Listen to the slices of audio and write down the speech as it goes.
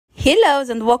Hey loves,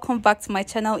 and welcome back to my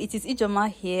channel. It is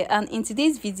Ijoma here, and in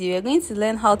today's video we're going to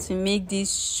learn how to make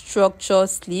this structure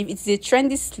sleeve. It's a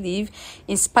trendy sleeve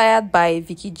inspired by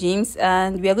Vicky James,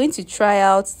 and we are going to try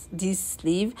out this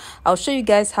sleeve. I'll show you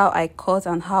guys how I cut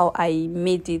and how I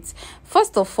made it.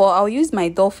 First of all, I'll use my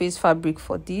doll face fabric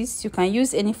for this. You can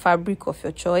use any fabric of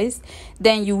your choice.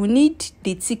 Then you will need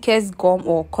the thickest gum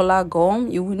or collar gum.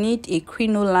 You will need a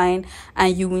crinoline,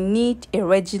 and you will need a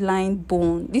Reggiline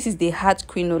bone. This is the hard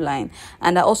crinoline,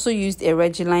 and I also used a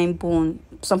Reggiline bone.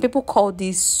 Some people call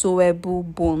this sewable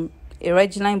bone, a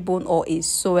Reggiline bone or a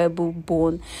sewable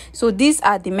bone. So these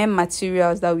are the main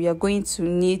materials that we are going to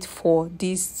need for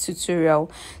this tutorial.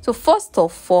 So first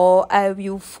of all, I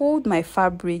will fold my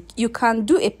fabric. You can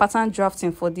do a pattern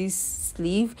drafting for this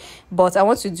sleeve, but I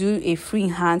want to do a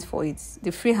freehand for it.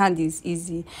 The freehand is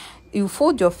easy. You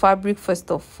fold your fabric first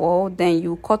of all, then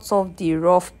you cut off the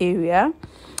rough area.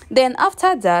 Then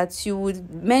after that, you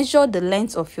would measure the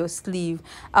length of your sleeve.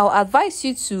 I'll advise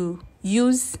you to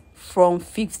use from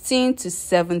 15 to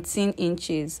 17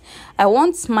 inches. I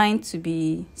want mine to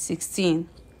be 16.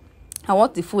 I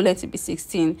want the full length to be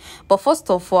 16. But first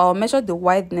of all, I'll measure the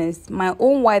wideness. My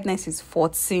own wideness is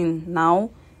 14 now.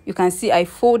 You can see I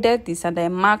folded this and I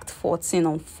marked 14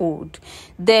 on fold.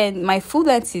 Then my full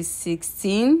length is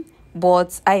 16.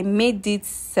 But I made it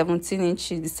 17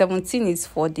 inches. The 17 is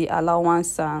for the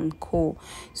allowance and co.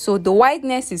 So the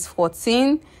wideness is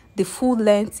 14. The full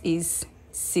length is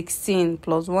 16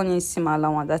 plus 1 inch seam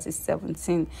allowance, that is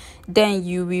 17. Then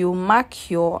you will mark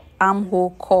your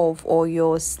armhole curve or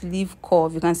your sleeve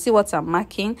curve. You can see what I'm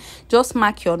marking. Just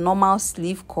mark your normal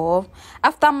sleeve curve.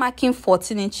 After marking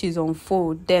 14 inches on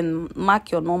fold, then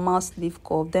mark your normal sleeve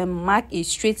curve. Then mark a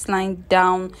straight line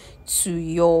down to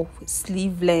your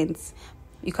sleeve length.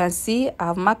 You can see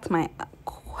I've marked my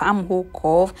armhole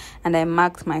curve and I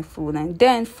marked my full length.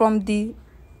 Then from the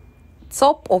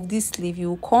top of this sleeve, you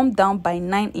will come down by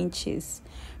 9 inches.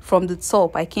 From the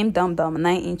top, I came down by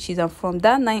 9 inches, and from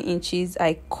that 9 inches,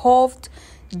 I curved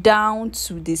down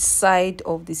to the side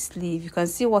of the sleeve. You can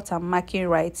see what I'm marking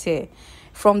right here.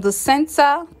 From the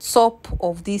center top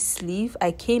of this sleeve,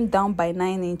 I came down by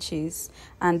 9 inches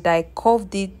and I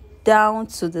curved it down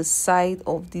to the side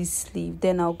of this sleeve.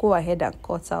 Then I'll go ahead and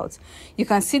cut out. You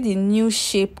can see the new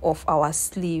shape of our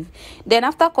sleeve. Then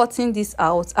after cutting this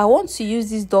out, I want to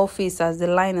use this doll face as the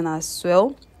lining as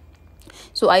well.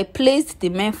 So I placed the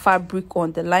main fabric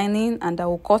on the lining and I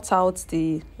will cut out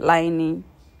the lining.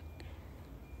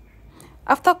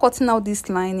 After cutting out this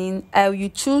lining, I will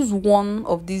choose one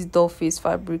of these doll face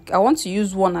fabric. I want to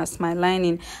use one as my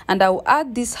lining, and I will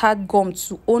add this hard gum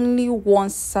to only one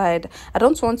side. I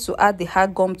don't want to add the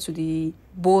hard gum to the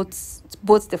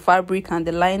both the fabric and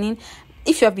the lining.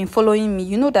 If you have been following me,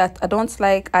 you know that I don't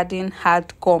like adding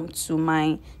hard gum to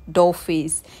my doll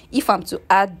face. If I'm to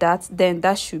add that, then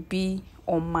that should be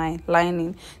on my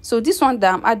lining. So this one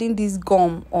that I'm adding this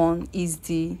gum on is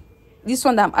the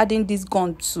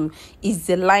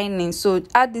lining. So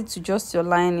add it to just your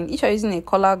lining. If you're using a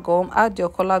collar gum, add your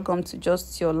collar gum to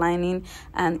just your lining,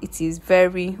 and it is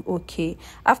very okay.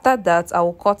 After that, I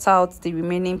will cut out the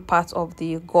remaining part of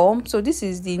the gum. So this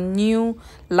is the new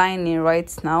lining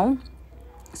right now.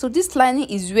 So this lining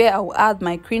is where I will add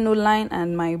my crinoline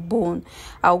and my bone.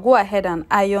 I'll go ahead and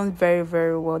iron very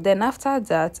well. Then after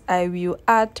that, I will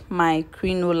add my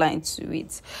crinoline to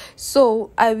it.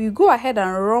 So I will go ahead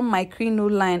and run my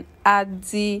crinoline at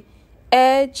the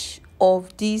edge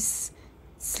of this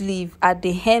sleeve, at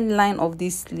the hemline of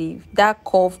this sleeve, that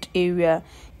curved area.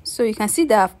 So you can see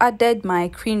that I've added my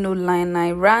crinoline.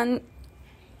 I ran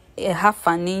a half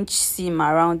an inch seam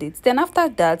around it. Then after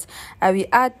that, I will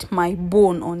add my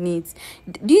bone on it.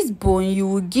 This bone, you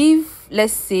will give,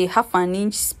 let's say, half an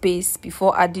inch space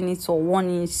before adding it, or 1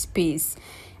 inch space.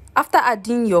 After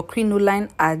adding your crinoline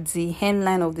at the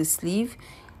hemline of the sleeve,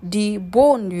 the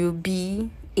bone will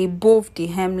be above the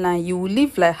hemline. You will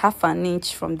leave like half an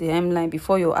inch from the hemline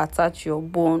before you attach your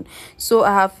bone. So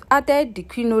I have added the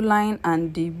crinoline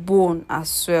and the bone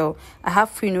as well. I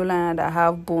have crinoline and I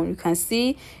have bone. You can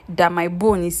see that my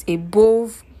bone is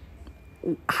above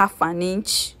half an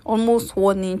inch, almost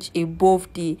 1 inch above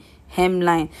the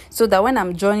hemline, so that when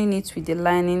I'm joining it with the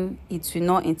lining, it will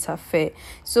not interfere.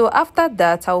 So after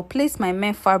that, I'll place my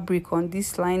main fabric on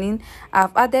this lining.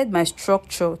 I've added my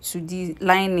structure to the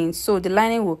lining, so the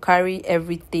lining will carry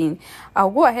everything.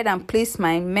 I'll go ahead and place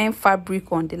my main fabric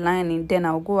on the lining. Then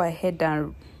I'll go ahead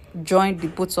and join the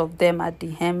both of them at the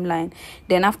hemline.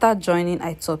 Then after joining,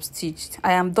 I top stitched.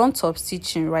 I am done top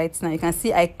stitching right now. You can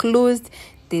see I closed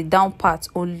the down part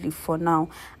only for now.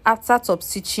 After top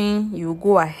stitching, you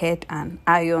go ahead and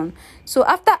iron. So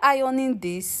after ironing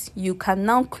this, you can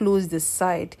now close the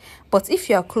side. But if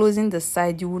you are closing the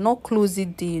side, you will not close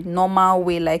it the normal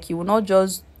way, like you will not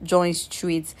just join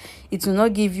straight. It will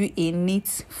not give you a neat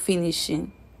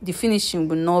finishing. The finishing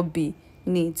will not be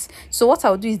neat. So what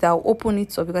I'll do is that I'll open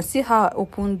it up. You can see how I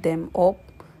opened them up.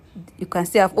 You can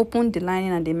see I've opened the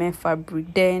lining and the main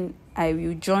fabric. Then I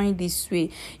will join this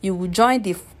way. You will join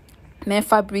the main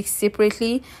fabric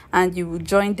separately and you will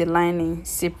join the lining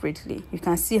separately. You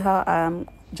can see how I'm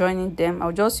joining them.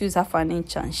 I'll just use 1/2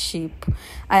 inch and shape.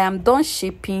 I am done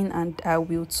shaping and I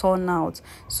will turn out.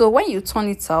 So when you turn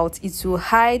it out, it will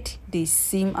hide the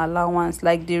seam allowance,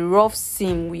 like the rough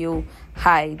seam will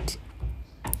hide.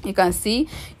 You can see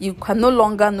you can no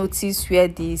longer notice where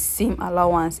the seam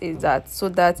allowance is at, so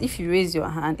that if you raise your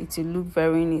hand it will look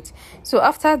very neat. So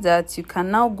after that, you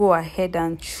can now go ahead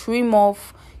and trim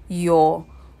off your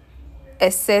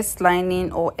excess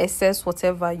lining or excess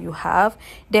whatever you have.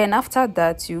 Then after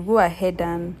that, you go ahead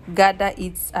and gather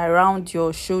it around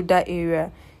your shoulder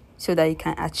area so that you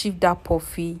can achieve that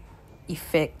puffy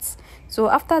effect. So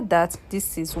after that,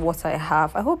 this is what I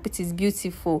have. I hope it is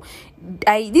beautiful.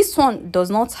 This one does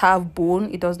not have bone,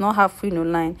 it does not have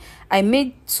crinoline. I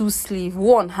made 2 sleeves.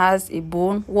 One has a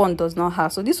bone, one does not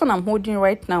have. So this one I'm holding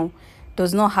right now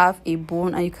does not have a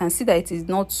bone, and you can see that it is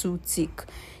not too thick.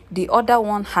 The other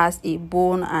one has a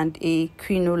bone and a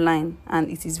crinoline, and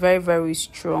it is very, very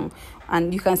strong.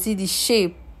 And you can see the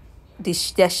shape,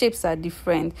 their shapes are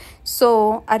different.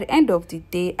 So at the end of the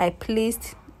day, I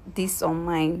placed this on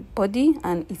my body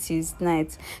and it is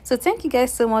nice. So thank you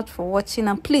guys so much for watching,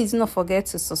 and please do not forget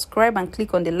to subscribe and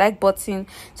click on the like button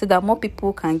so that more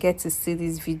people can get to see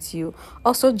this video.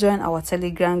 Also join our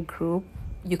Telegram group.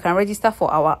 You can register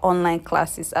for our online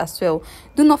classes as well.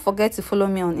 Do not forget to follow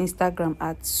me on Instagram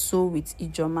at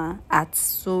sewwithijoma, at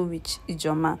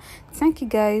sewwithijoma. Thank you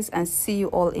guys, and see you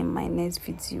all in my next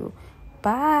video.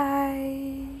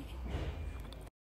 Bye.